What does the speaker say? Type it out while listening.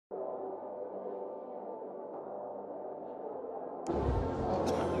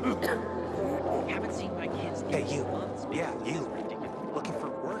Haven't seen my kids in Hey, you. months. Yeah, you. Looking for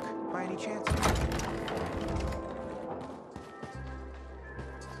work by any chance?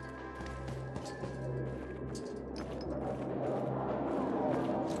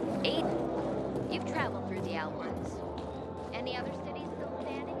 Aiden, you've traveled through the outlands. Any other cities still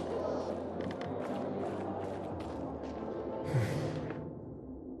standing?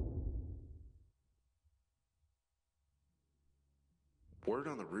 Word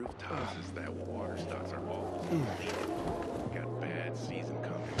on the rooftops is that water stocks are almost depleted. Got bad season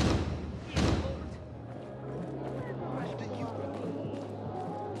coming.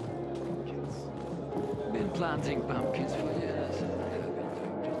 Been planting pumpkins for years.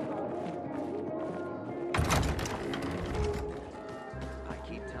 I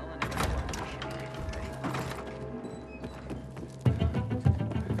keep telling everyone we should be getting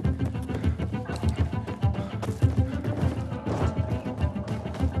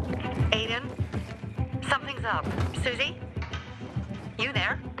Aiden? Something's up. Susie? You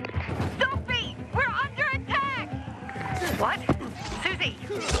there? Sophie! We're under attack! What? Susie!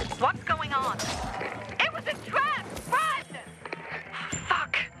 What's going on? It was a trap! Run!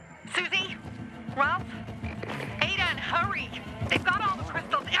 Fuck! Susie? Ralph? Aiden, hurry! They've got all the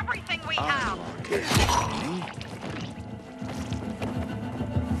crystals, everything we have!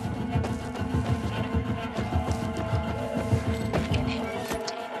 Inhibitor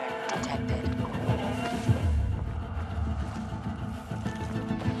container detected.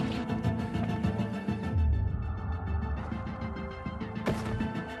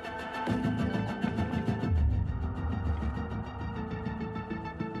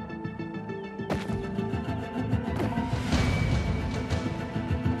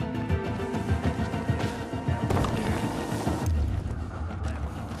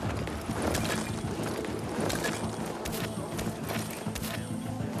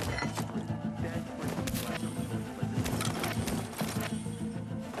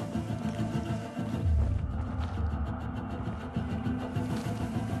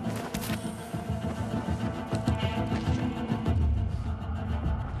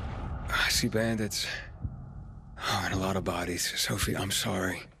 I see bandits. Oh, and a lot of bodies. Sophie, I'm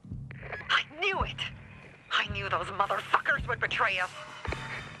sorry. I knew it! I knew those motherfuckers would betray us.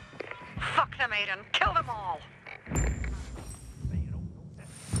 Fuck them, Aiden. Kill them all!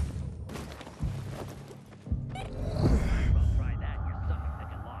 Try that, you're sucking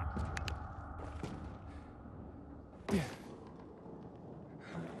pick and lock.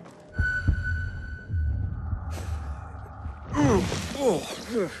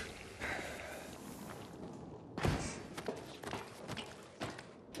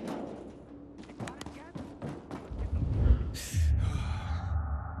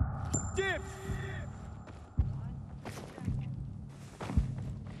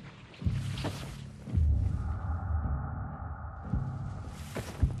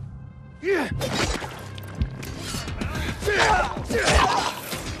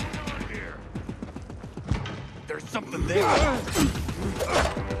 There's something there.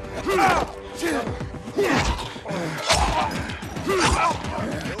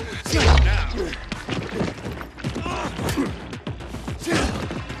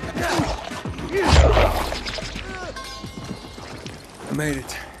 I made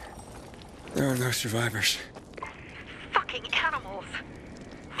it. There are no survivors. Fucking animals!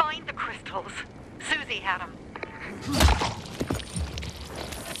 Find the crystals. Susie had them.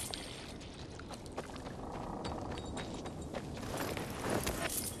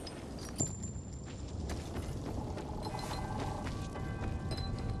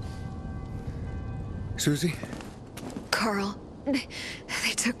 Susie? Carl.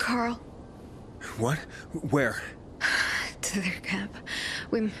 They took Carl What? Where? to their camp.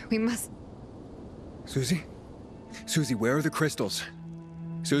 We must... Susie? Susie, where are the crystals?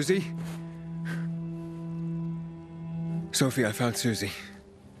 Susie? Sophie, I found Susie.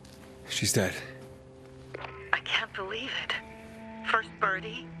 She's dead. I can't believe it. First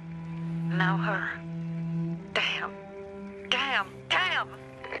Birdie, now her. Damn. Damn. Damn!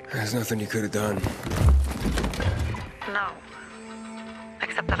 There's nothing you could have done. No.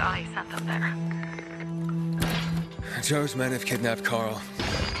 Except that I sent them there. Joe's men have kidnapped Carl.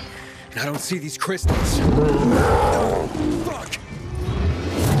 And I don't see these crystals. No! Fuck!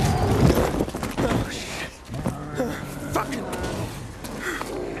 Oh, shit. Fuck!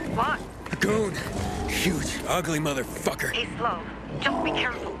 What? A goon. Huge, ugly motherfucker. He's slow. Just be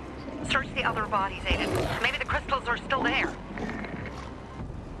careful. Search the other bodies, Aiden. Maybe the crystals are still there.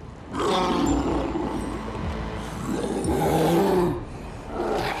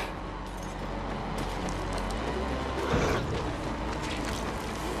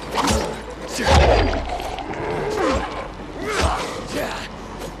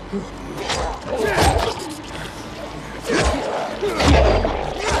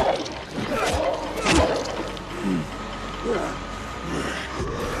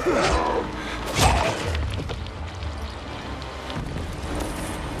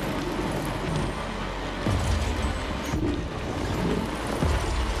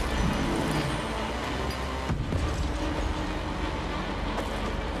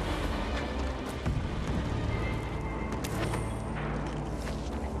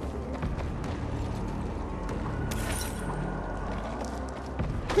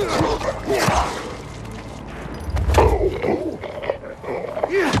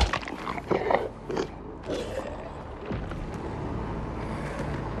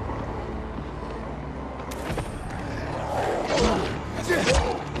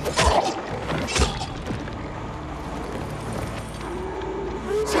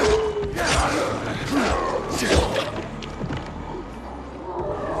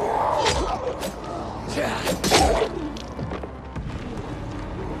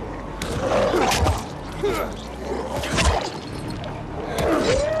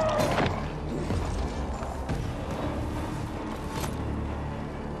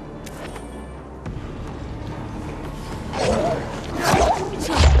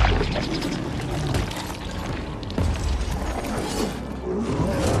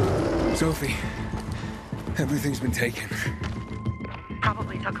 Sophie, everything's been taken.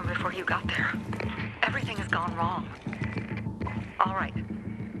 Probably took him before you got there. Everything has gone wrong. All right.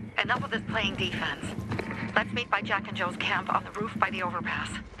 Enough of this playing defense. Let's meet by Jack and Joe's camp on the roof by the overpass.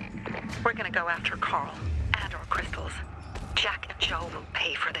 We're gonna go after Carl and our crystals. Jack and Joe will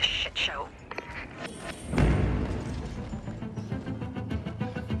pay for this shit show.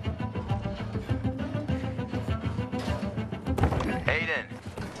 Aiden,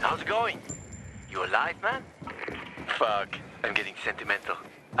 how's it going? You alive, man? Fuck, I'm getting sentimental.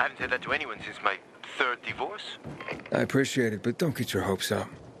 I haven't said that to anyone since my third divorce. I appreciate it, but don't get your hopes up.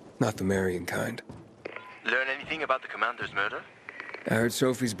 Not the marrying kind. Learn anything about the commander's murder? I heard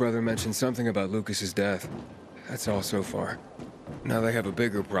Sophie's brother mention something about Lucas's death. That's all so far. Now they have a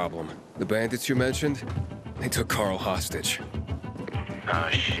bigger problem. The bandits you mentioned, they took Carl hostage. Ah,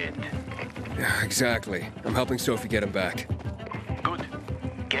 shit. Yeah, exactly. I'm helping Sophie get him back. Good.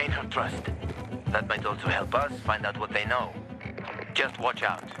 Gain her trust. That might also help us find out what they know. Just watch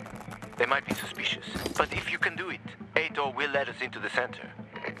out. They might be suspicious. But if you can do it, Aitor will let us into the center.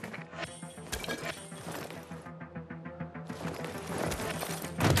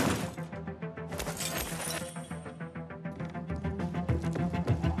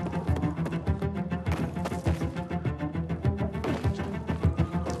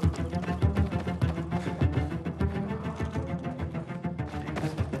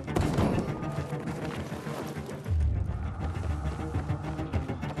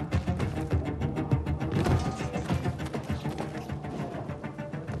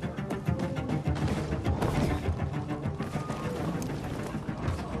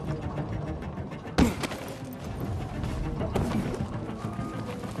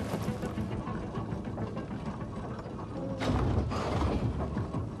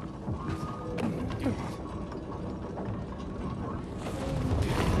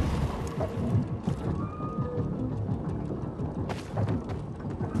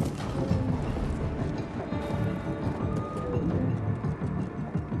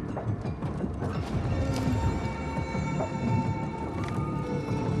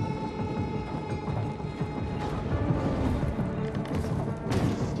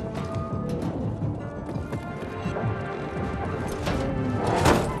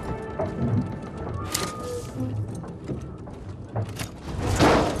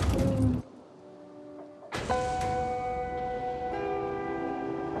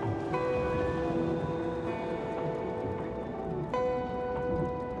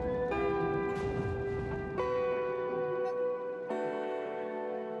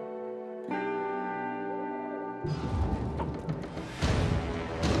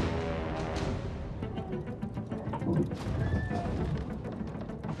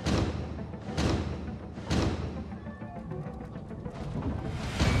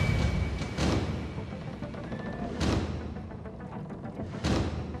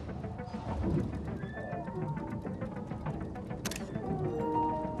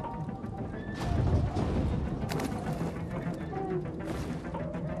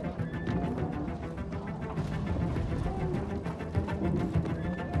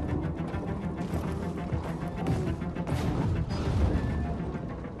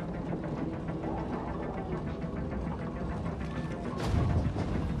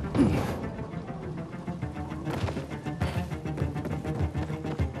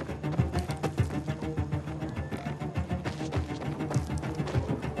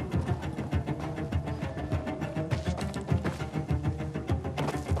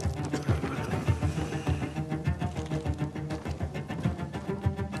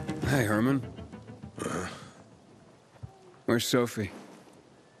 Hey, Herman. Where's Sophie?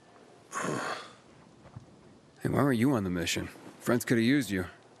 Hey, why were you on the mission? Friends could have used you.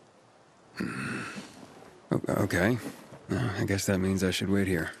 Okay. I guess that means I should wait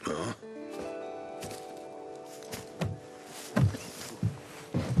here.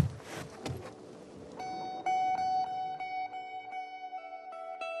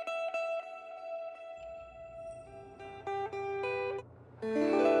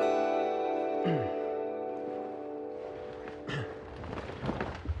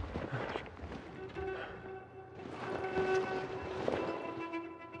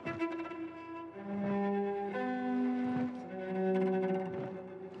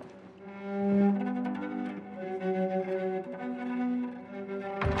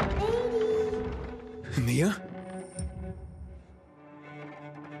 Mia?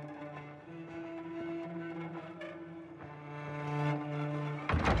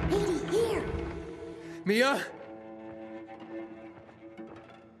 Here. Mia?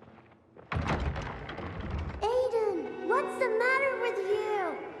 Aiden, what's the matter with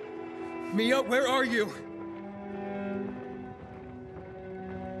you? Mia, where are you?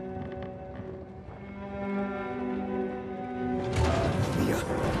 Mia.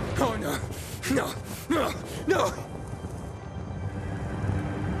 Oh no. No. No. No.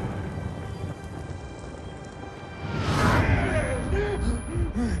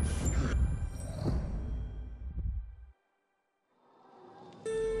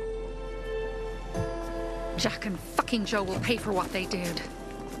 Jack and fucking Joe will pay for what they did.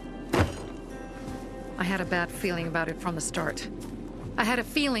 I had a bad feeling about it from the start. I had a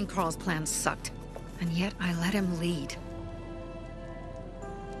feeling Carl's plan sucked, and yet I let him lead.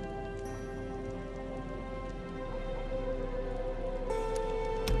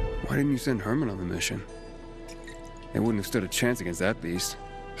 Why didn't you send Herman on the mission? They wouldn't have stood a chance against that beast.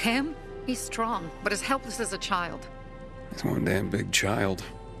 Him? He's strong, but as helpless as a child. He's one damn big child.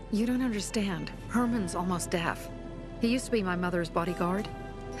 You don't understand. Herman's almost deaf. He used to be my mother's bodyguard.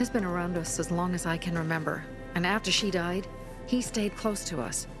 He's been around us as long as I can remember. And after she died, he stayed close to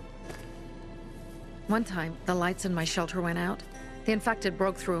us. One time, the lights in my shelter went out. The infected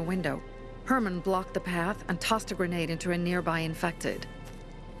broke through a window. Herman blocked the path and tossed a grenade into a nearby infected.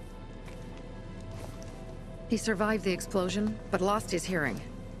 He survived the explosion, but lost his hearing.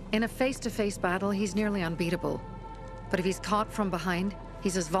 In a face-to-face battle, he's nearly unbeatable. But if he's caught from behind,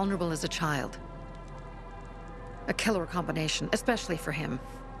 he's as vulnerable as a child. A killer combination, especially for him.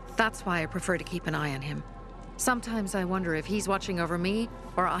 That's why I prefer to keep an eye on him. Sometimes I wonder if he's watching over me,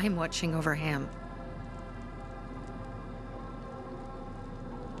 or I'm watching over him.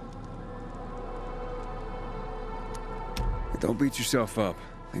 Don't beat yourself up.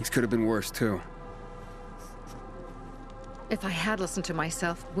 Things could have been worse, too. If I had listened to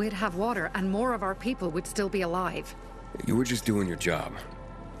myself, we'd have water, and more of our people would still be alive. You were just doing your job.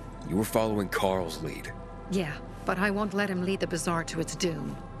 You were following Carl's lead. Yeah, but I won't let him lead the Bazaar to its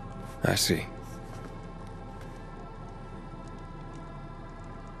doom. I see.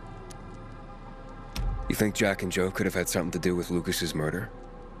 You think Jack and Joe could have had something to do with Lucas's murder?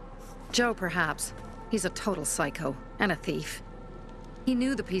 Joe, perhaps. He's a total psycho, and a thief. He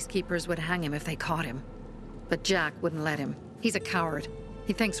knew the Peacekeepers would hang him if they caught him. But Jack wouldn't let him. He's a coward.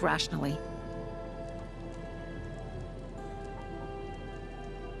 He thinks rationally.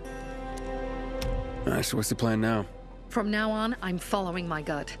 Alright, so what's the plan now? From now on, I'm following my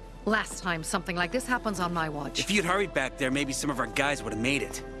gut. Last time something like this happens on my watch. If you'd hurried back there, maybe some of our guys would have made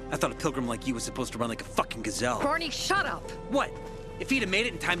it. I thought a pilgrim like you was supposed to run like a fucking gazelle. Barney, shut up! What? If he'd have made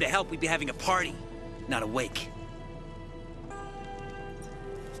it in time to help, we'd be having a party, not a wake.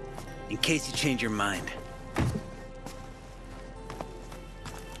 In case you change your mind.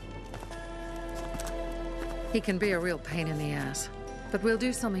 He can be a real pain in the ass. But we'll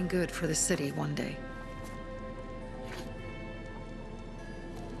do something good for the city one day.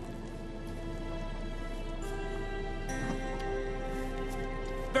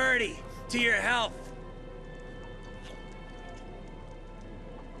 Birdie, to your health!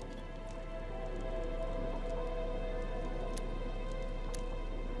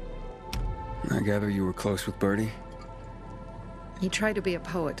 I gather you were close with Birdie? He tried to be a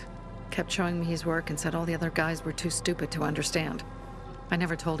poet. Kept showing me his work and said all the other guys were too stupid to understand. I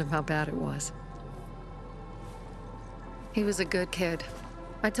never told him how bad it was. He was a good kid.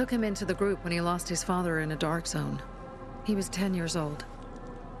 I took him into the group when he lost his father in a dark zone. He was 10 years old.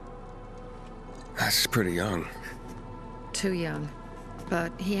 That's pretty young. Too young.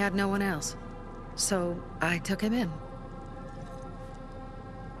 But he had no one else. So I took him in.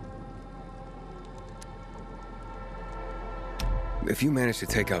 If you manage to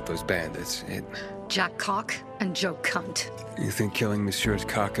take out those bandits, Jack Cock and Joe Cunt. You think killing Messieurs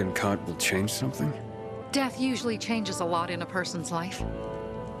Cock and Cunt will change something? Death usually changes a lot in a person's life.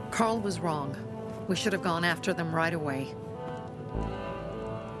 Carl was wrong. We should have gone after them right away.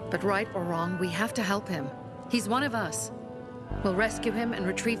 But right or wrong, we have to help him. He's one of us. We'll rescue him and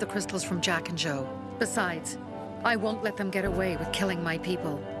retrieve the crystals from Jack and Joe. Besides, I won't let them get away with killing my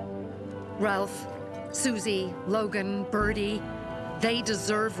people. Ralph, Susie, Logan, Birdie, they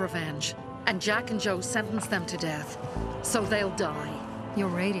deserve revenge. And Jack and Joe sentenced them to death. So they'll die. Your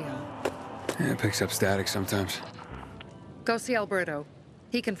radio. Yeah, it picks up static sometimes. Go see Alberto.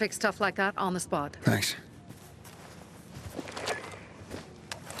 He can fix stuff like that on the spot. Thanks.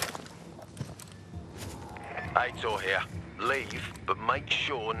 Aito here. leave, but make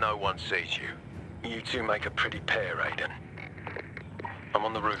sure no one sees you. You two make a pretty pair, Aiden. I'm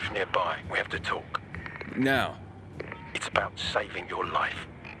on the roof nearby. We have to talk. Now. It's about saving your life.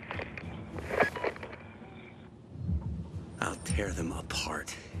 I'll tear them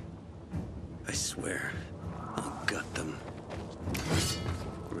apart. I swear, I'll gut them.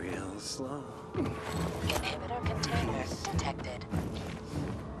 Real slow. Inhibitor container detected.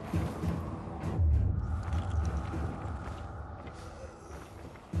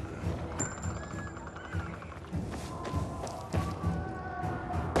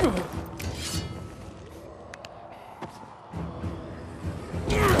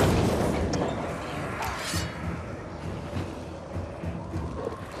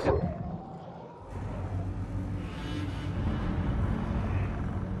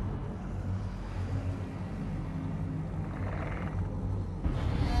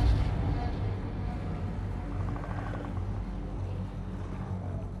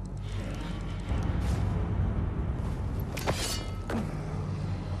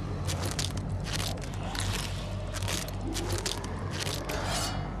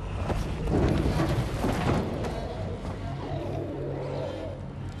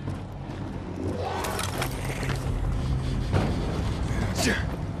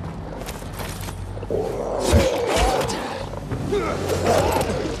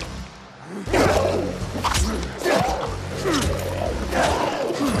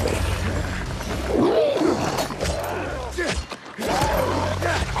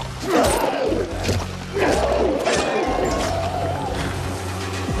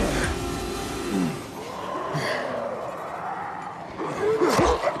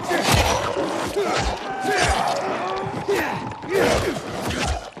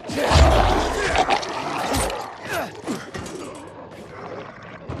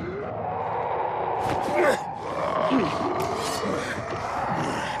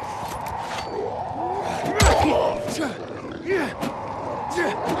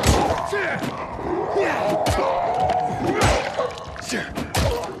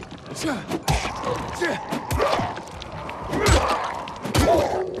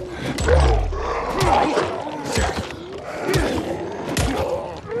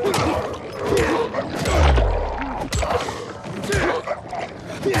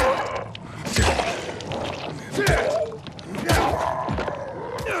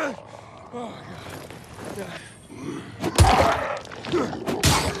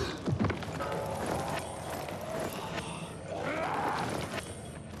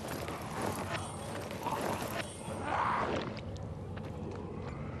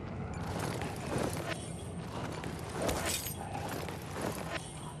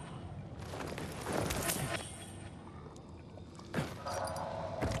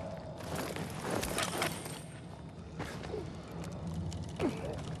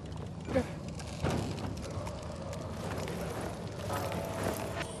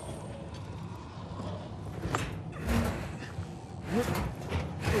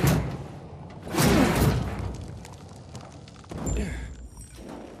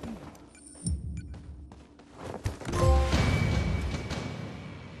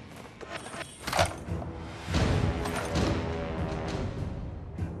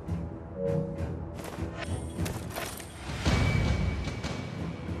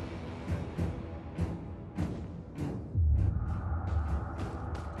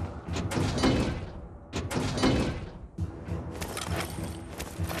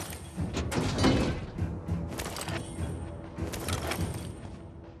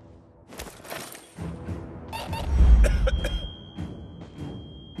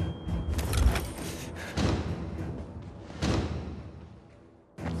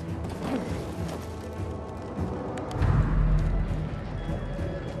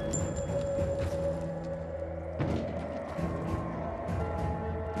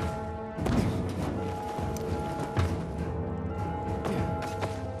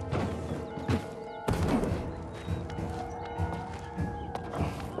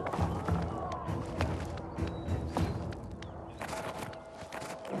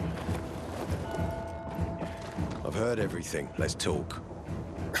 I've heard everything. Let's talk.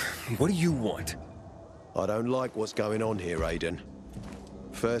 What do you want? I don't like what's going on here, Aiden.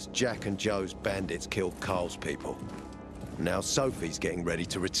 First, Jack and Joe's bandits killed Carl's people. Now Sophie's getting ready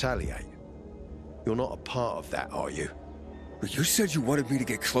to retaliate. You're not a part of that, are you? But you said you wanted me to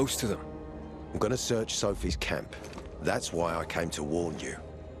get close to them. I'm gonna search Sophie's camp. That's why I came to warn you.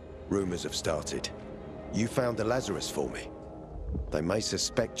 Rumors have started. You found the Lazarus for me. They may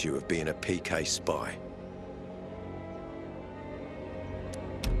suspect you of being a PK spy.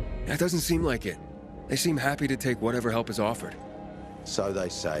 That doesn't seem like it. They seem happy to take whatever help is offered. So they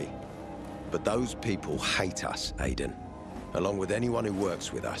say. But those people hate us, Aiden, along with anyone who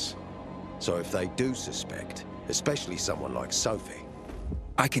works with us. So if they do suspect, especially someone like Sophie...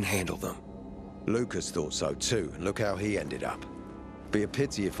 I can handle them. Lucas thought so too, and look how he ended up. Be a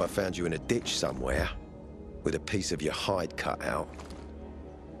pity if I found you in a ditch somewhere, with a piece of your hide cut out.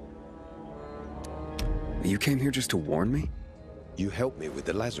 You came here just to warn me? You helped me with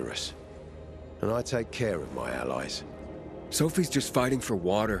the Lazarus. And I take care of my allies. Sophie's just fighting for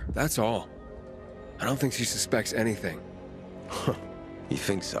water, that's all. I don't think she suspects anything. You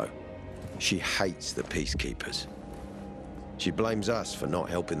think so? She hates the peacekeepers. She blames us for not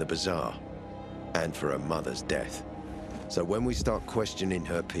helping the bazaar, and for her mother's death. So when we start questioning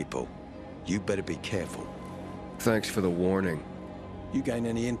her people, you better be careful. Thanks for the warning. You gain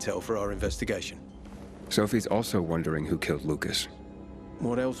any intel for our investigation? Sophie's also wondering who killed Lucas.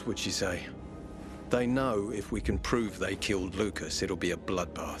 What else would she say? They know if we can prove they killed Lucas, it'll be a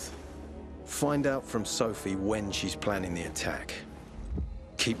bloodbath. Find out from Sophie when she's planning the attack.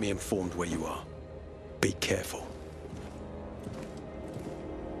 Keep me informed where you are. Be careful.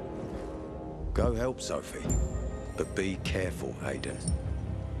 Go help Sophie, but be careful, Aiden.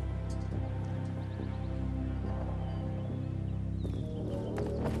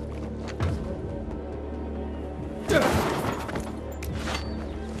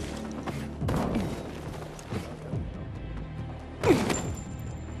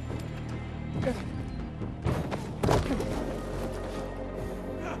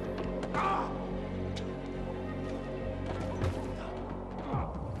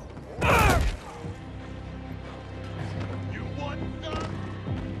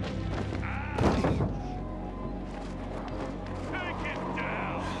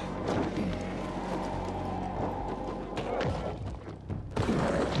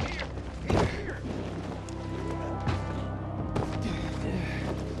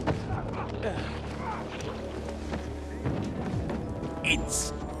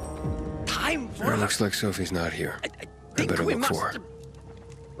 It's time for It looks like Sophie's not here. I better look for her.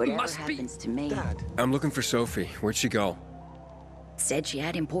 Whatever happens to me. Dad. I'm looking for Sophie. Where'd she go? Said she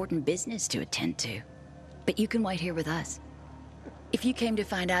had important business to attend to. But you can wait here with us. If you came to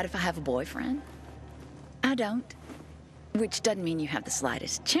find out if I have a boyfriend, I don't. Which doesn't mean you have the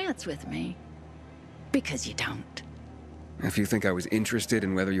slightest chance with me. Because you don't. If you think I was interested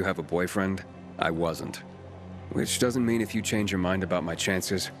in whether you have a boyfriend, I wasn't. Which doesn't mean if you change your mind about my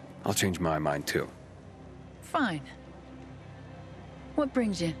chances, I'll change my mind too. Fine. What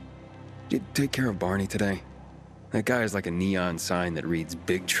brings you? Did you take care of Barney today? That guy is like a neon sign that reads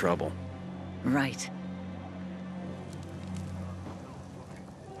Big Trouble. Right.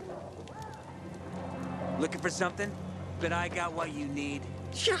 Looking for something? But I got what you need.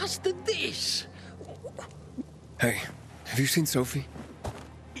 Just this. Hey, have you seen Sophie?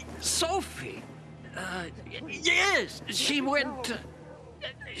 Sophie? Yes, she went...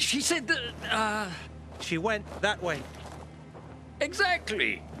 she said that, She went that way.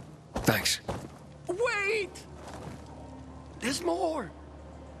 Exactly. Thanks. Wait! There's more.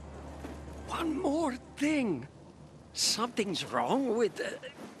 One more thing. Something's wrong with...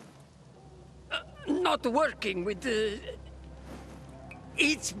 not working with the...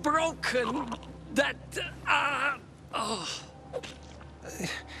 It's broken. That, oh.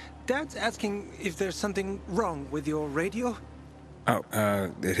 Dad's asking if there's something wrong with your radio? Oh,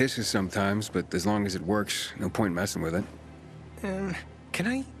 it hisses sometimes, but as long as it works, no point messing with it. Can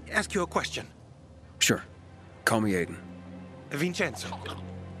I ask you a question? Sure. Call me Aiden. Vincenzo.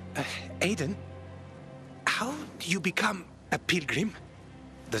 Aiden, how do you become a pilgrim?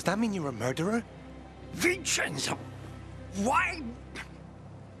 Does that mean you're a murderer? Vincenzo! Why?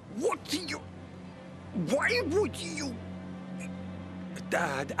 What do you... Why would you...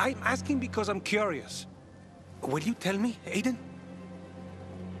 Dad, I'm asking because I'm curious. Will you tell me, Aiden?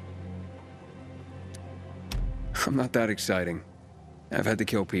 I'm not that exciting. I've had to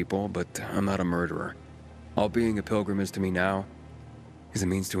kill people, but I'm not a murderer. All being a pilgrim is to me now is a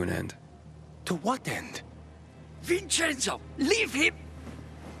means to an end. To what end? Vincenzo, leave him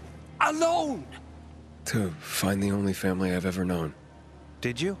alone! To find the only family I've ever known.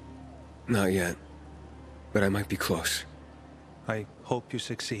 Did you? Not yet, but I might be close. I hope you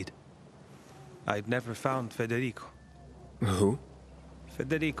succeed. I've never found Federico. Who?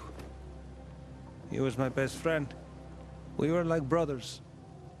 Federico. He was my best friend. We were like brothers.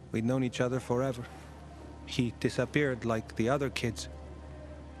 We'd known each other forever. He disappeared like the other kids.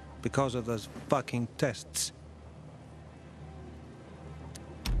 Because of those fucking tests.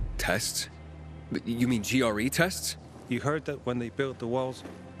 Tests? You mean GRE tests? You heard that when they built the walls,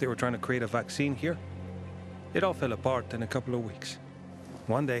 they were trying to create a vaccine here? It all fell apart in a couple of weeks.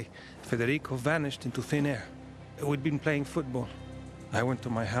 One day, Federico vanished into thin air. We'd been playing football. I went to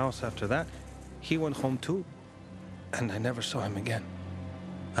my house after that. He went home too. And I never saw him again.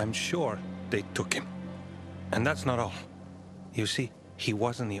 I'm sure they took him. And that's not all. You see, he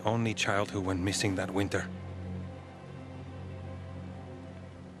wasn't the only child who went missing that winter.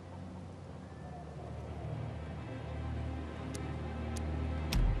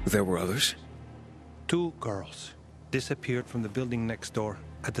 There were others? 2 girls disappeared from the building next door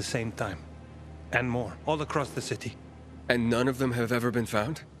at the same time. And more, all across the city. And none of them have ever been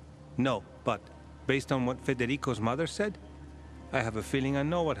found? No, but based on what Federico's mother said, I have a feeling I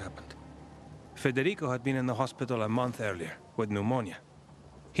know what happened. Federico had been in the hospital a month earlier with pneumonia.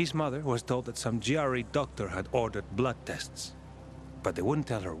 His mother was told that some GRE doctor had ordered blood tests, but they wouldn't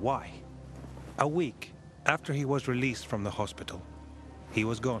tell her why. A week after he was released from the hospital, he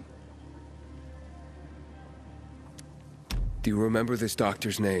was gone. Do you remember this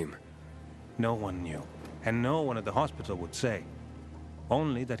doctor's name? No one knew, and no one at the hospital would say.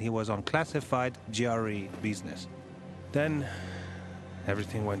 Only that he was on classified GRE business. Then,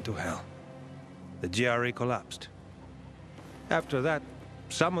 everything went to hell. The GRE collapsed. After that,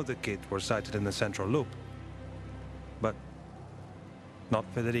 some of the kids were sighted in the central loop. But not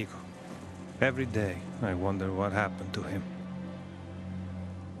Federico. Every day, I wonder what happened to him.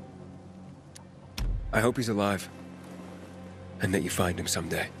 I hope he's alive. And that you find him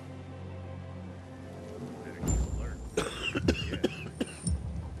someday.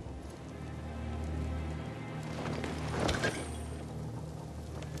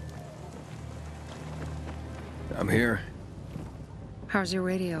 I'm here. How's your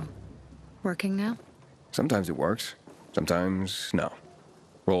radio? Working now? Sometimes it works. Sometimes, no.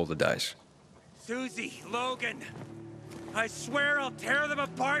 Roll the dice. Susie, Logan, I swear I'll tear them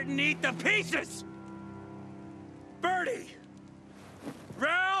apart and eat the pieces! Bertie!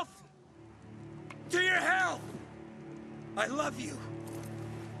 Ralph! To your health! I love you.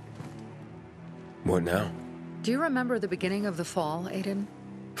 What now? Do you remember the beginning of the fall, Aiden?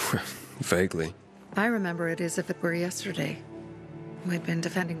 Vaguely. I remember it as if it were yesterday. We'd been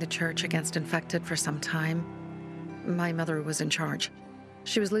defending the church against infected for some time. My mother was in charge.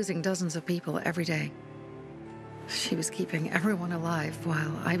 She was losing dozens of people every day. She was keeping everyone alive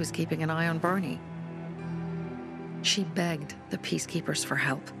while I was keeping an eye on Barney. She begged the peacekeepers for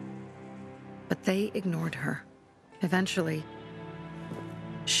help, but they ignored her. Eventually,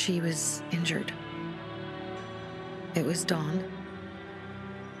 she was injured. It was dawn.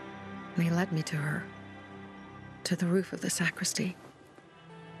 They led me to her, to the roof of the sacristy.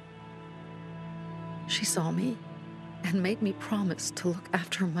 She saw me and made me promise to look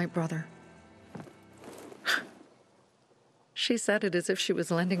after my brother. She said it as if she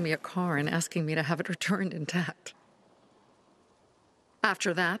was lending me a car and asking me to have it returned intact.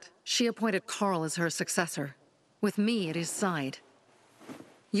 After that, she appointed Carl as her successor, with me at his side.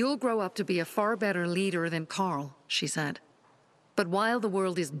 You'll grow up to be a far better leader than Carl, she said. But while the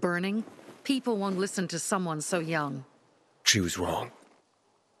world is burning, people won't listen to someone so young. She was wrong.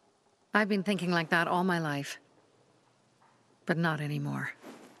 I've been thinking like that all my life. But not anymore.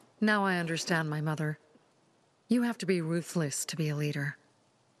 Now I understand my mother. You have to be ruthless to be a leader.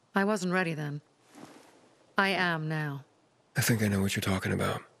 I wasn't ready then. I am now. I think I know what you're talking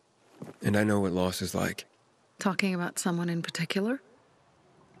about. And I know what loss is like. Talking about someone in particular?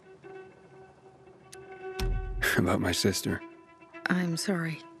 About my sister. I'm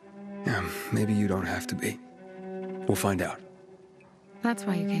sorry. Yeah, maybe you don't have to be. We'll find out. That's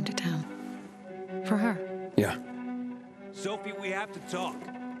why you came to town. For her. Yeah. Sophie, we have to talk.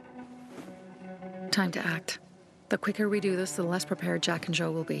 Time to act. The quicker we do this, the less prepared Jack and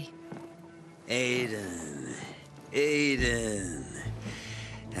Joe will be. Aiden. Aiden.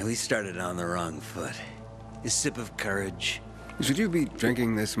 And we started on the wrong foot. A sip of courage. Should you be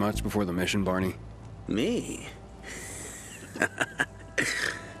drinking this much before the mission, Barney? Me?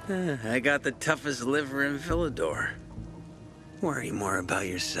 I got the toughest liver in Villedor. Worry more about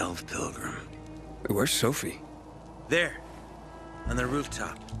yourself, Pilgrim. Where's Sophie? There, on the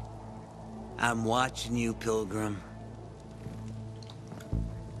rooftop. I'm watching you, Pilgrim.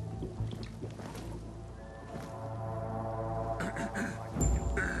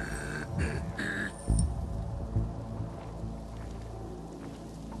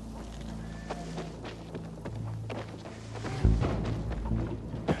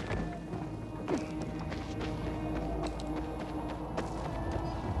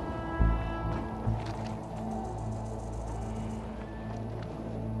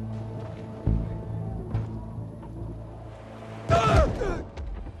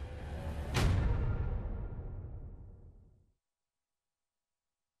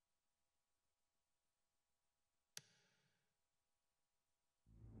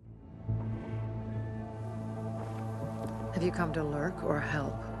 Have you come to lurk or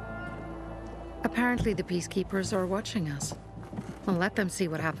help? Apparently the Peacekeepers are watching us. Well, let them see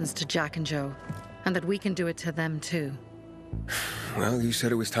what happens to Jack and Joe, and that we can do it to them too. Well, you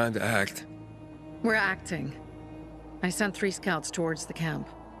said it was time to act. We're acting. I sent 3 scouts towards the camp.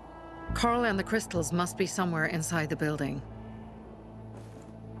 Carl and the crystals must be somewhere inside the building.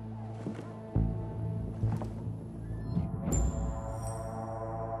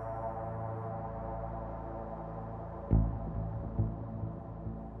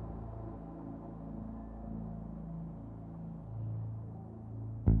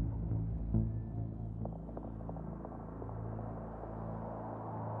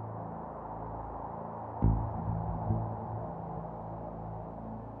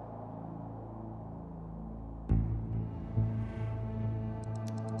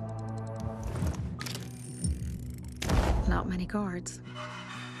 Not many guards.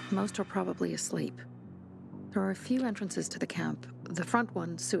 Most are probably asleep. There are a few entrances to the camp. The front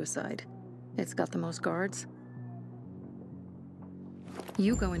one, suicide. It's got the most guards.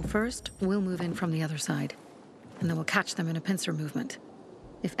 You go in first, we'll move in from the other side. And then we'll catch them in a pincer movement.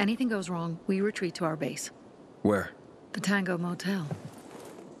 If anything goes wrong, we retreat to our base. Where? The Tango Motel.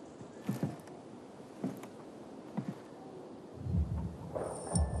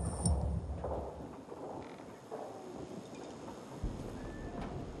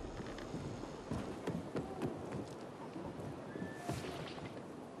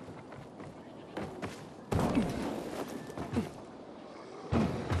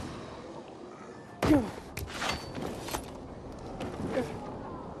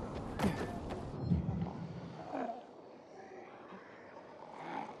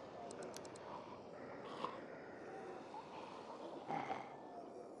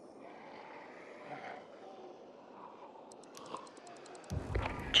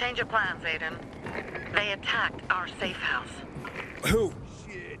 Change of plans, Aiden. They attacked our safe house. Who?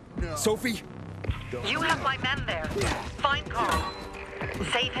 Sophie? You have my men there. Find Carl.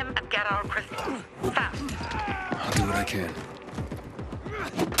 Save him and get our crystals. Fast. I'll do what I can.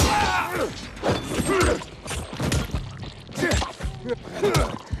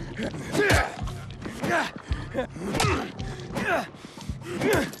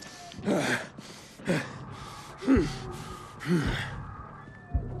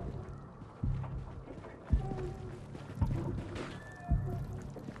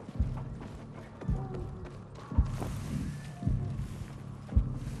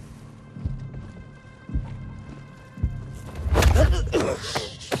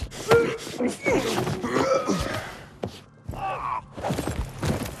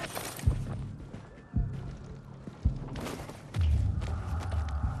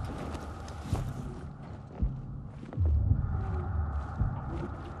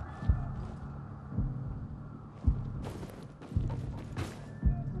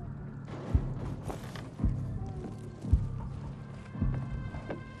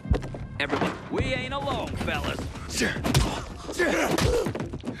 Everyone, we ain't alone, fellas.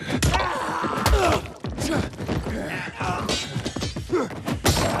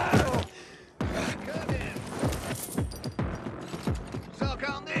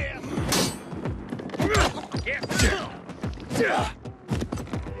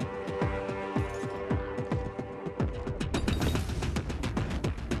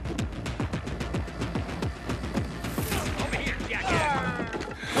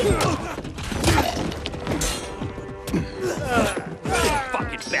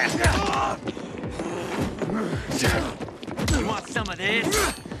 You want some of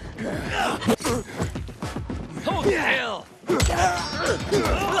this? Hold still! Hell.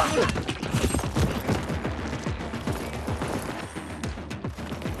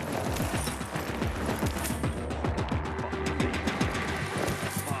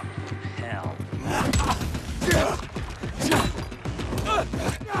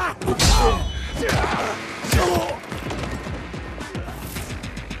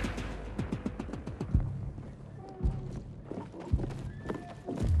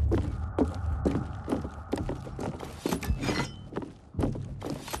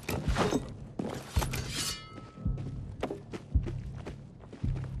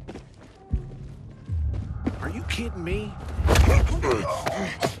 Are you kidding me?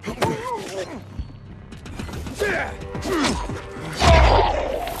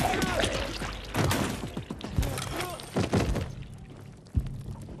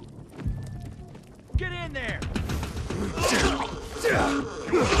 Get in there!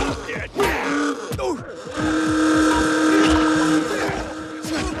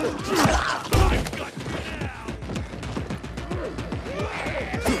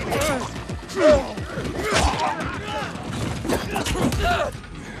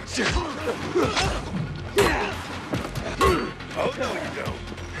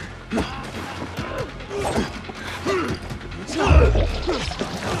 How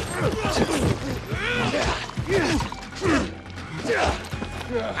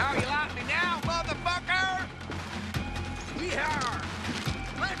you like me now, motherfucker? We are.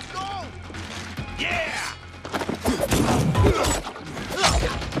 Let's go. Yeah.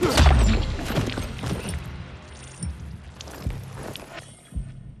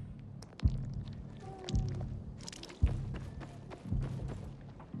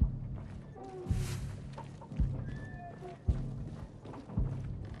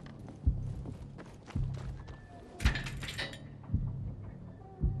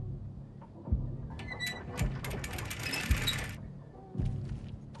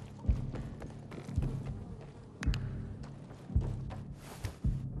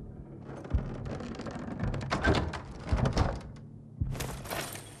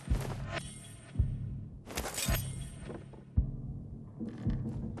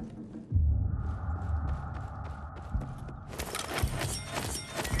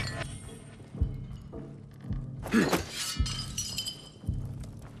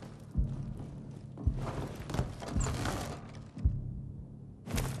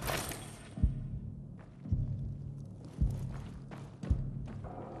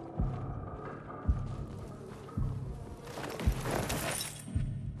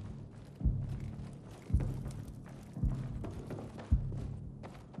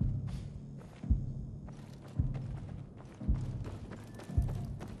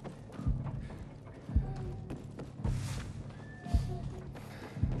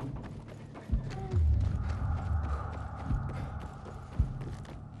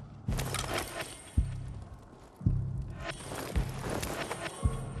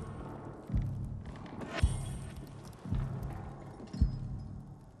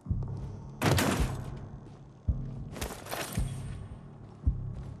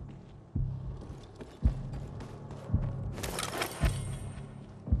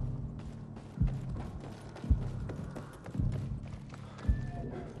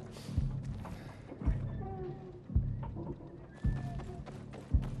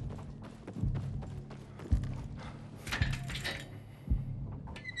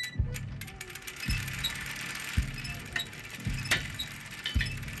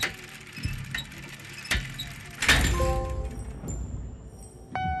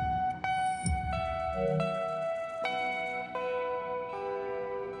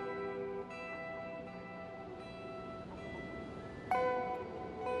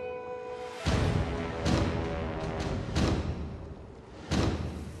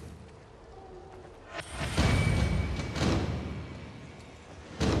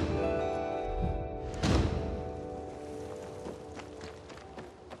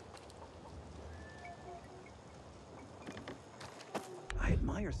 I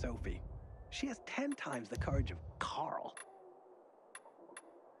admire Sophie. She has 10 times the courage of Carl.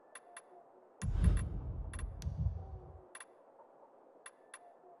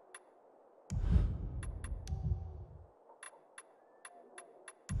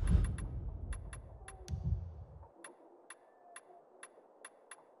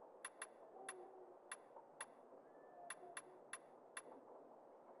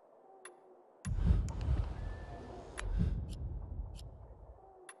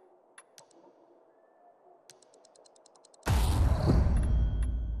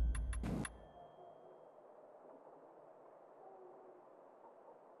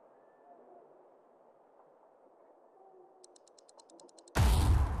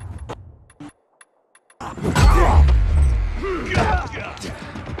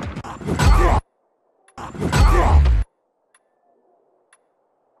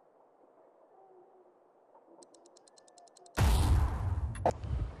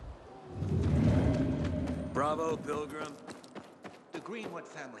 Bravo, Pilgrim. The Greenwood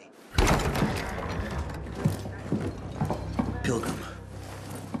family. Pilgrim.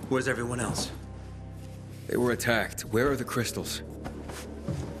 Where's everyone else? They were attacked. Where are the crystals?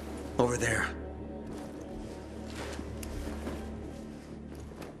 Over there.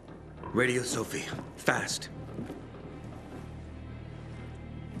 Radio Sophie. Fast.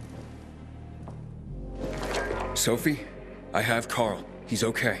 Sophie? I have Carl. He's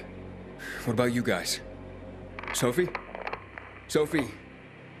okay. What about you guys? Sophie? Sophie?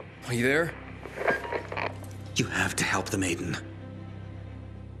 Are you there? You have to help them, Aiden.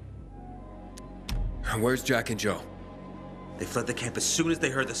 Where's Jack and Joe? They fled the camp as soon as they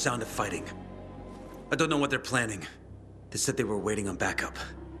heard the sound of fighting. I don't know what they're planning. They said they were waiting on backup.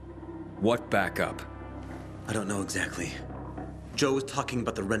 What backup? I don't know exactly. Joe was talking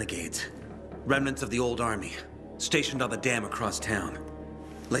about the renegades. Remnants of the old army, stationed on the dam across town.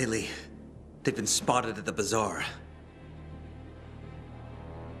 Lately, they've been spotted at the bazaar.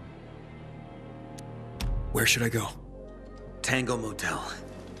 Where should I go? Tango Motel.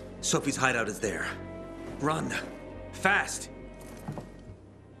 Sophie's hideout is there. Run. Fast.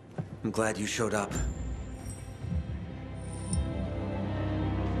 I'm glad you showed up.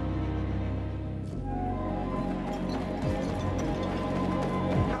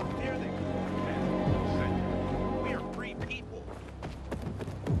 We are free people.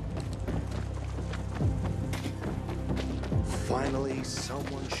 Finally,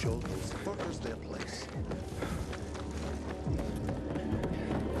 someone showed those fuckers their place.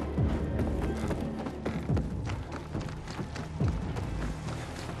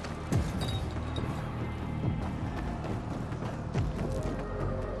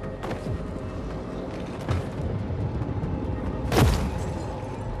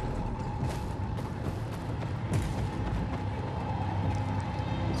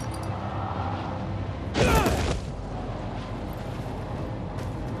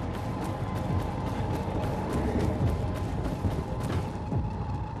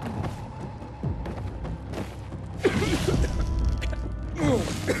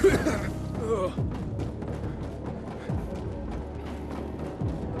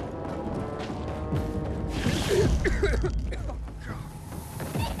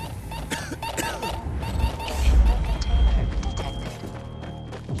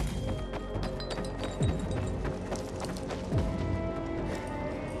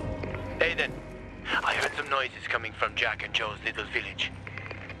 Aiden, I heard some noises coming from Jack and Joe's little village.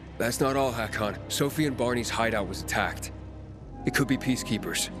 That's not all, Harran. Sophie and Barney's hideout was attacked. It could be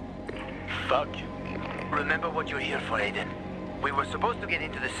peacekeepers. Fuck. Remember what you're here for, Aiden. We were supposed to get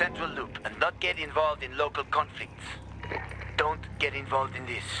into the central loop and not get involved in local conflicts. Don't get involved in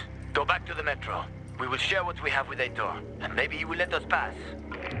this. Go back to the metro. We will share what we have with Aitor, and maybe he will let us pass.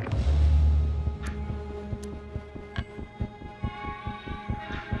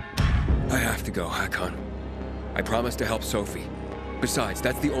 I have to go, Harran. I promised to help Sophie. Besides,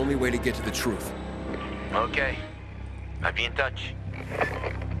 that's the only way to get to the truth. Okay. I'll be in touch.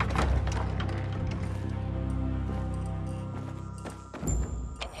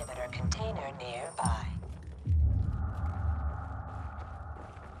 Inhibitor container nearby.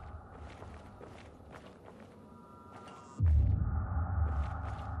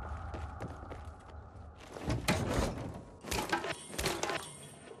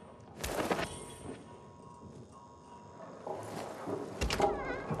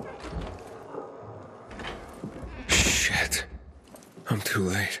 Shit. I'm too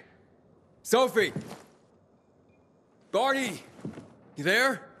late. Sophie! Barney! You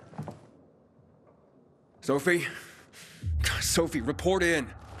there? Sophie? Sophie, report in.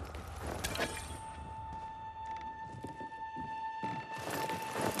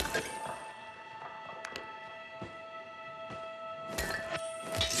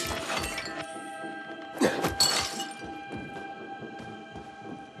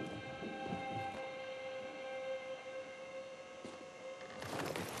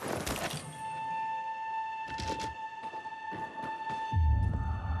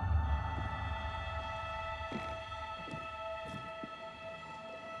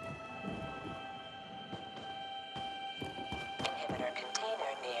 Inhibitor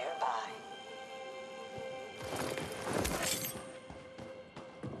container nearby.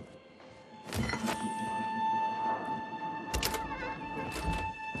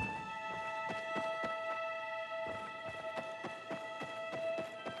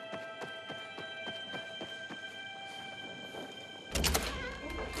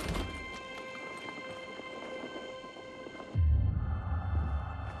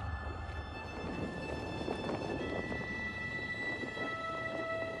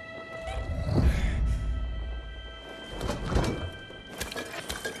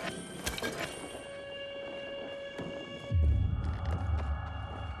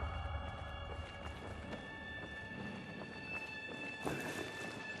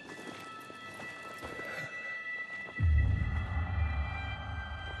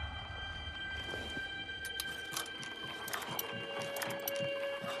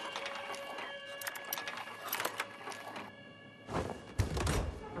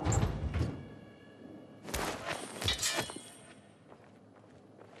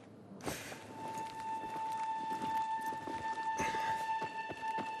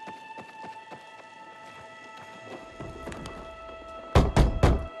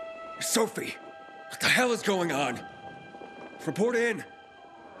 Sophie! What the hell is going on? Report in!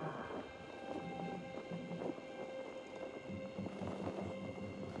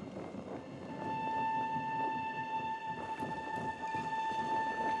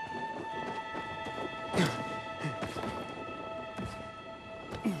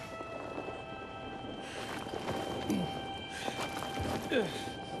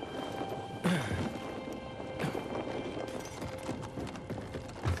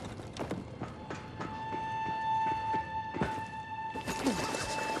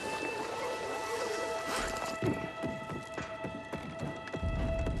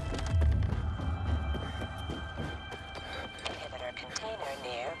 Inhibitor container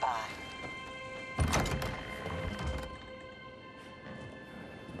nearby.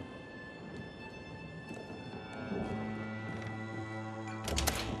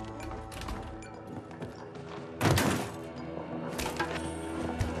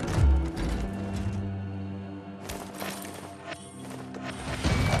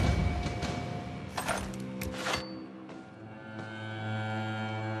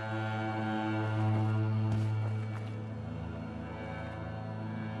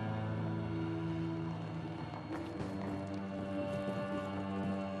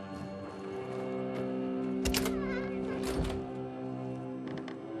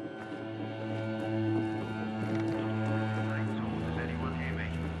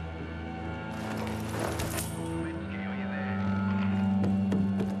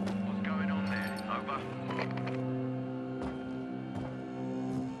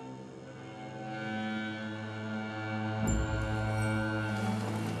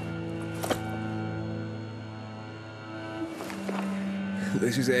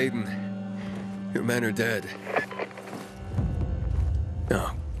 This is Aiden. Your men are dead.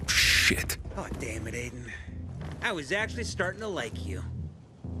 Oh, shit. Oh, damn it, Aiden. I was actually starting to like you.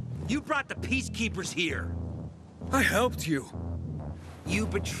 You brought the peacekeepers here. I helped you. You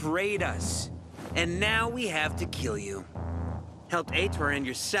betrayed us. And now we have to kill you. Helped Aitor and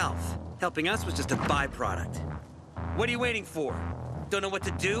yourself. Helping us was just a byproduct. What are you waiting for? Don't know what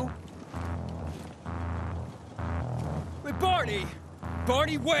to do? Wait, Barney!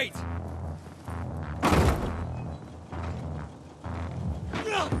 Barney, wait!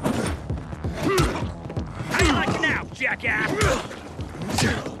 How do you like it now, jackass?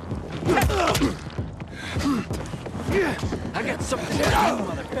 I got something for you,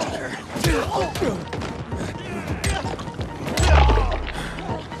 motherfucker.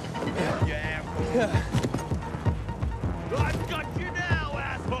 I've got you now,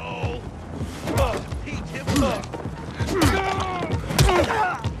 asshole! Teach him up!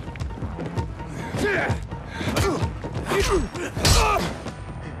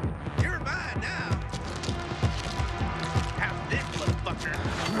 You're mine now! Have this, motherfucker!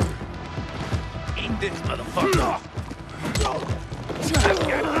 Eat this, motherfucker! I've got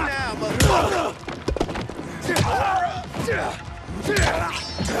you now, motherfucker!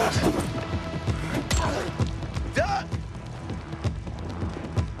 Duck!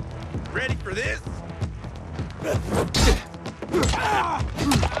 Ready for this?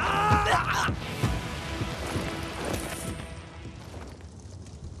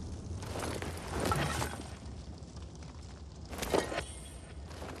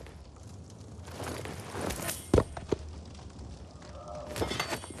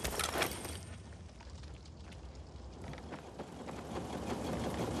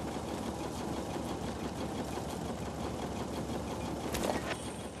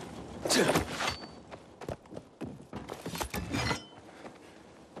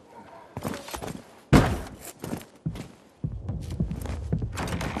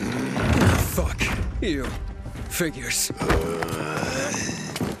 Fuck. You. Figures.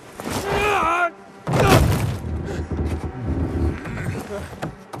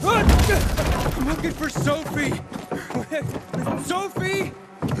 I'm looking for Sophie! Sophie!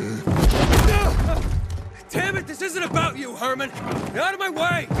 Damn it, this isn't about you, Herman! Get out of my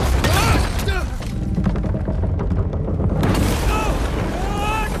way!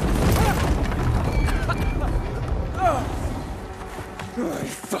 Oh, you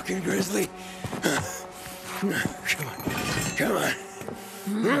fucking grizzly! Come on, come on.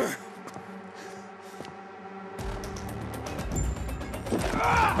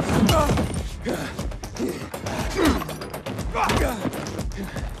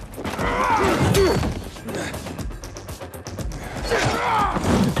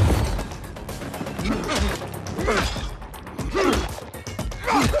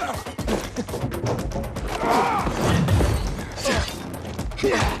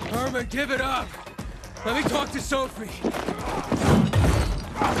 Herman, give it up! Let me talk to Sophie.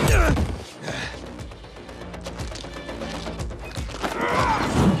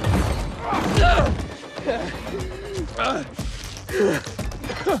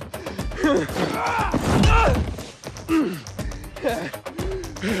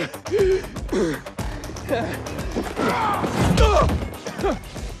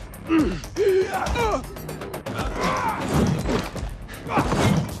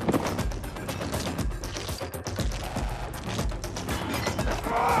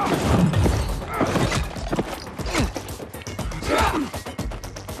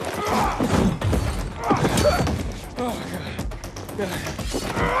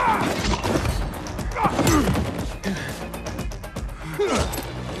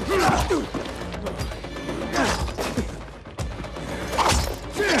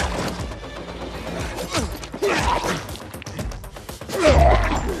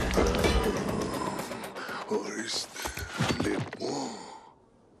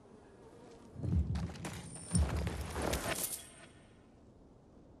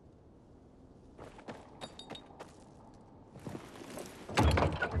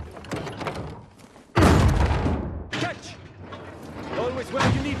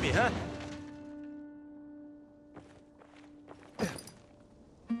 Where you need me, huh?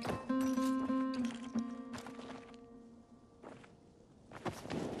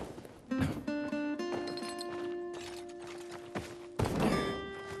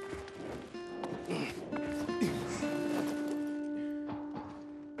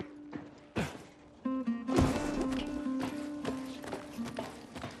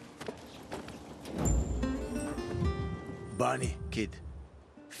 Bonnie, kid.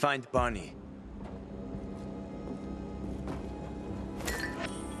 Find Bonnie.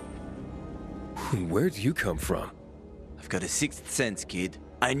 Where'd you come from? I've got a sixth sense, kid.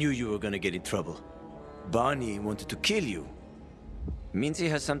 I knew you were gonna get in trouble. Bonnie wanted to kill you. Means he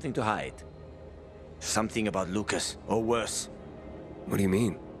has something to hide. Something about Lucas, or worse. What do you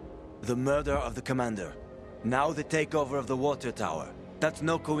mean? The murder of the commander. Now the takeover of the water tower. That's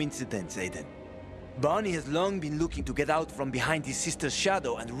no coincidence, Aiden. Bonnie has long been looking to get out from behind his sister's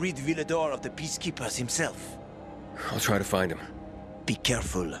shadow and rid Villedor of the Peacekeepers himself. I'll try to find him. Be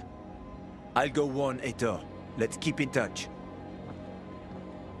careful. I'll go warn Aitor. Let's keep in touch.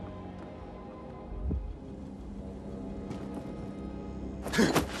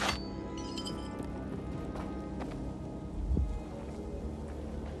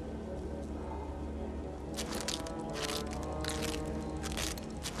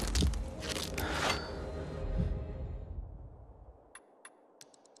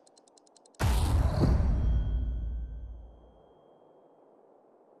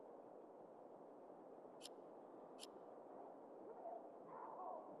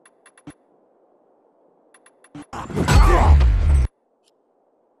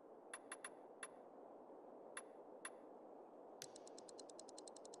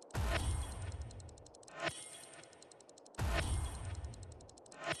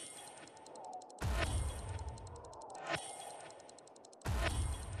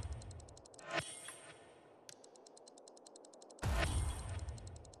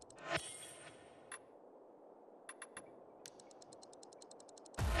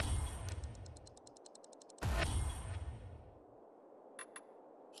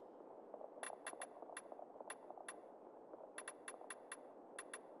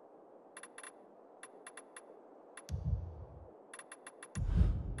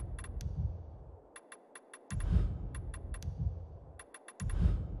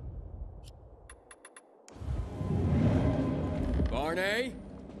 Barney?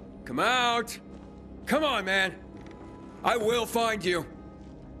 Come out! Come on, man! I will find you!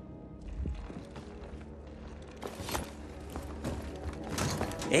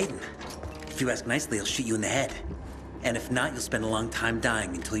 Aiden, if you ask nicely, I'll shoot you in the head. And if not, you'll spend a long time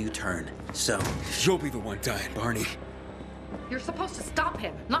dying until you turn. So... You'll be the one dying, Barney. You're supposed to stop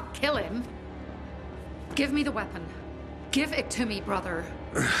him, not kill him. Give me the weapon. Give it to me, brother.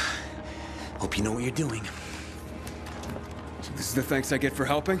 Hope you know what you're doing. So this is the thanks I get for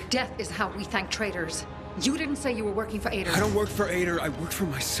helping? Death is how we thank traitors. You didn't say you were working for Aiden. I don't work for Aiden, I work for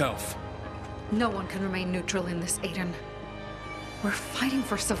myself. No one can remain neutral in this, Aiden. We're fighting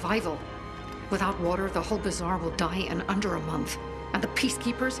for survival. Without water, the whole bazaar will die in under a month. And the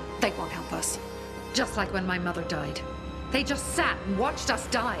Peacekeepers, they won't help us. Just like when my mother died. They just sat and watched us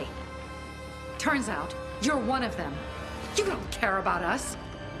die. Turns out, you're one of them. You don't care about us.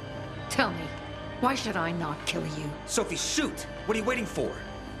 Tell me, why should I not kill you? Sophie, shoot! What are you waiting for?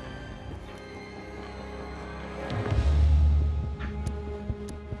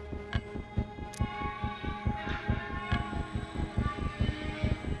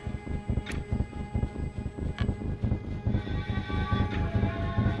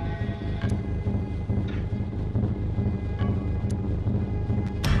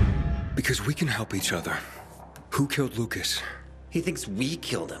 Because we can help each other. Who killed Lucas? He thinks we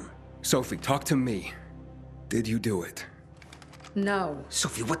killed him. Sophie, talk to me. Did you do it? No.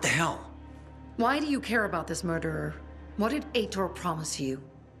 Sophie, what the hell? Why do you care about this murderer? What did Aitor promise you?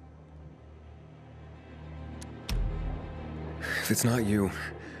 If it's not you,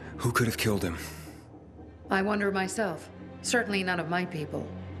 Who could have killed him? I wonder myself. Certainly none of my people.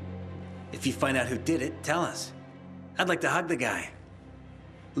 If you find out who did it, tell us. I'd like to hug the guy.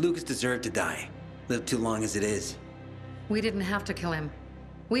 Lucas deserved to die. Lived too long as it is. We didn't have to kill him.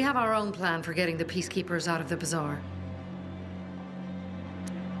 We have our own plan for getting the Peacekeepers out of the bazaar.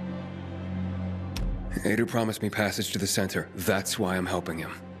 Aiden promised me passage to the center. That's why I'm helping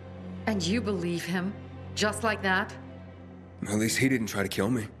him. And you believe him? Just like that? At least he didn't try to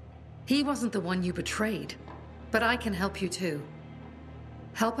kill me. He wasn't the one you betrayed. But I can help you too.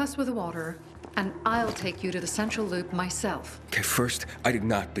 Help us with the water, and I'll take you to the central loop myself. Okay, first, I did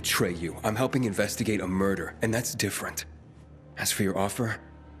not betray you. I'm helping investigate a murder, and that's different. As for your offer,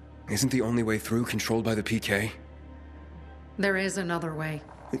 isn't the only way through controlled by the PK? There is another way.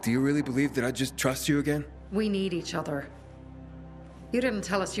 Do you really believe that I'd just trust you again? We need each other. You didn't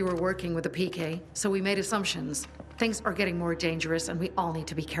tell us you were working with the PK, so we made assumptions. Things are getting more dangerous, and we all need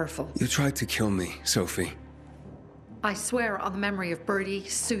to be careful. You tried to kill me, Sophie. I swear on the memory of Birdie,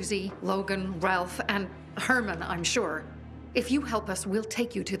 Susie, Logan, Ralph, and Herman, I'm sure. If you help us, we'll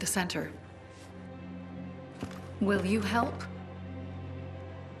take you to the center. Will you help?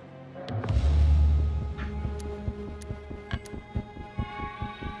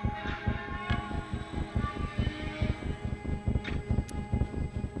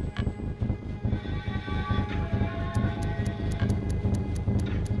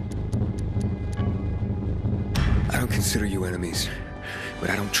 I don't consider you enemies, but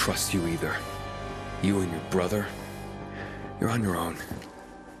I don't trust you either. You and your brother, you're on your own.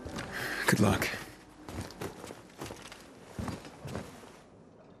 Good luck.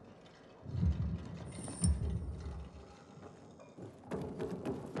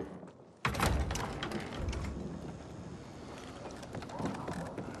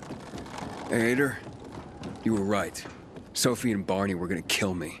 Hey, Aiden, you were right. Sophie and Barney were gonna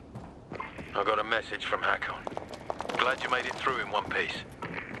kill me. I got a message from Harran. Glad you made it through in one piece.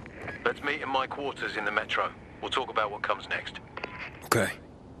 Let's meet in my quarters in the metro. We'll talk about what comes next. Okay.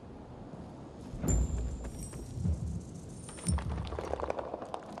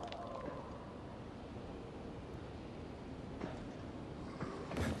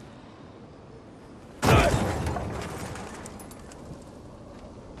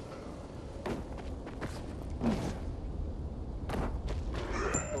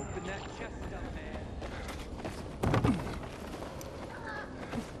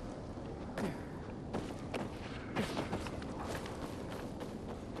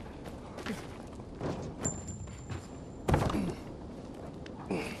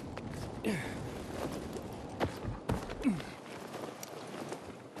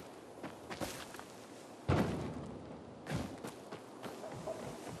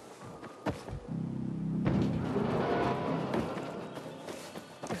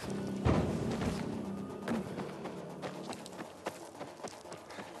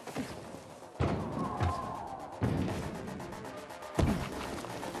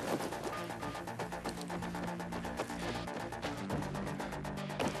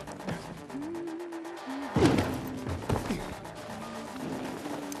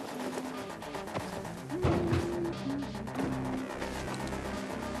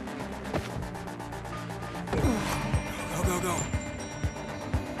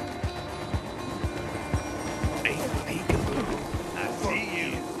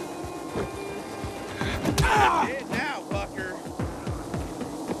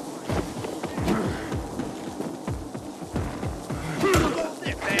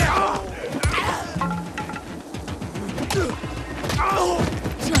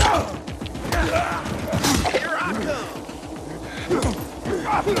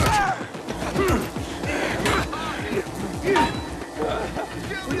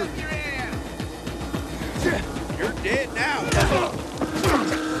 You're dead now.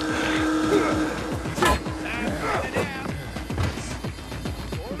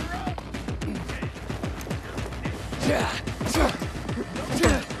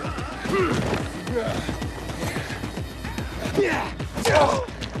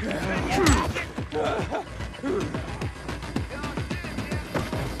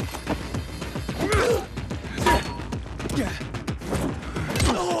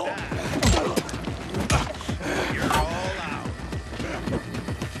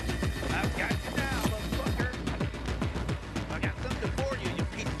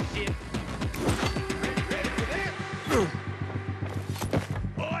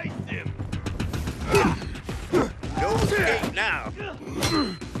 Now.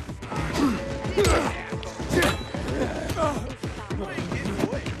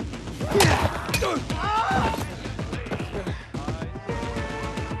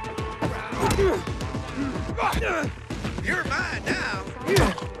 You're mine now. You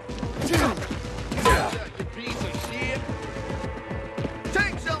piece of shit.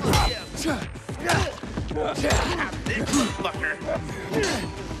 Take some of this. This motherfucker.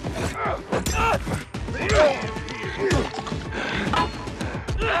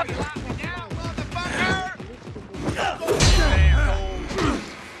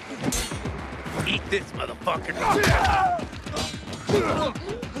 Eat this motherfucker.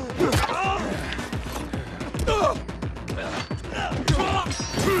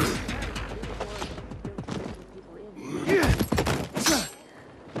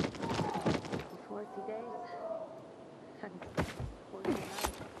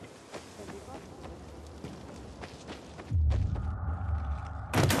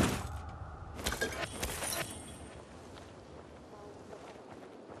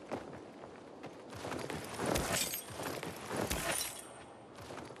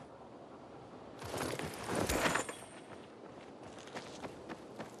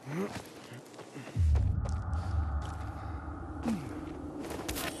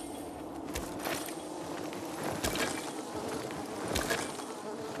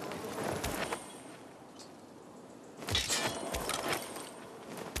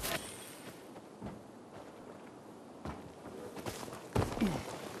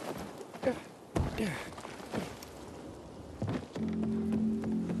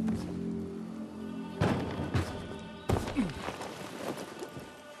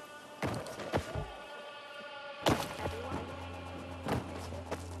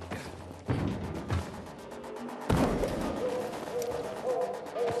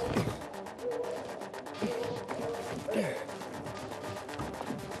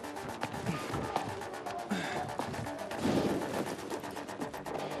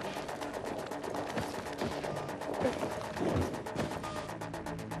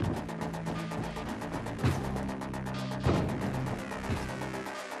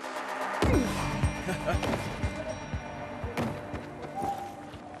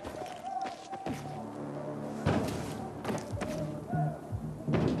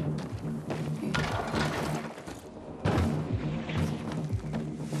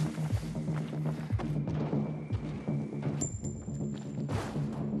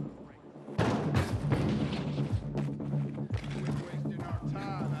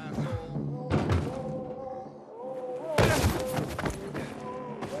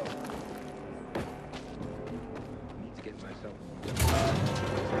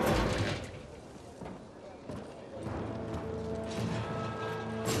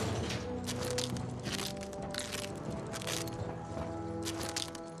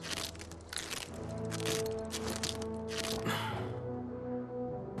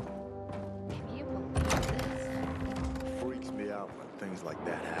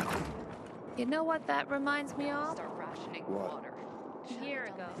 You know what that reminds me of? Start rationing What? water. A year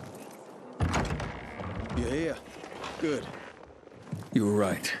ago. You're here. Good. You were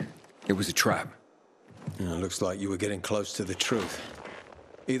right. It was a trap. Looks like you were getting close to the truth.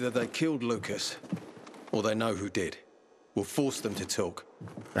 Either they killed Lucas, or they know who did. We'll force them to talk.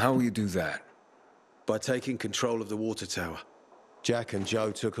 How will you do that? By taking control of the water tower. Jack and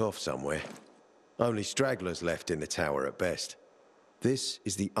Joe took off somewhere. Only stragglers left in the tower at best. This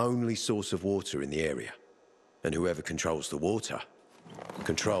is the only source of water in the area. And whoever controls the water,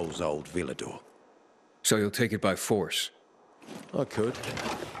 controls old Villedor. So you'll take it by force? I could.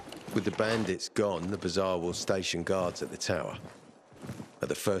 With the bandits gone, the Bazaar will station guards at the tower. At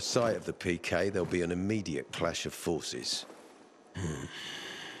the first sight of the PK, there'll be an immediate clash of forces.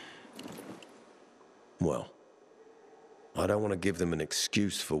 Well, I don't want to give them an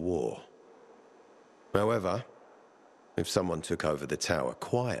excuse for war. However, if someone took over the tower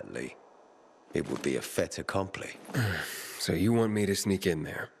quietly, it would be a fait accompli. So you want me to sneak in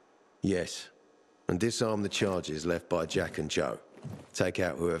there? Yes, and disarm the charges left by Jack and Joe. Take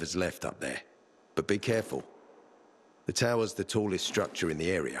out whoever's left up there. But be careful. The tower's the tallest structure in the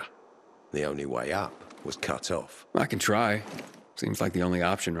area. The only way up was cut off. I can try. Seems like the only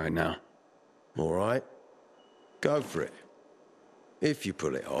option right now. All right. Go for it. If you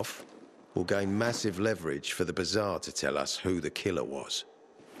pull it off, we'll gain massive leverage for the Bazaar to tell us who the killer was.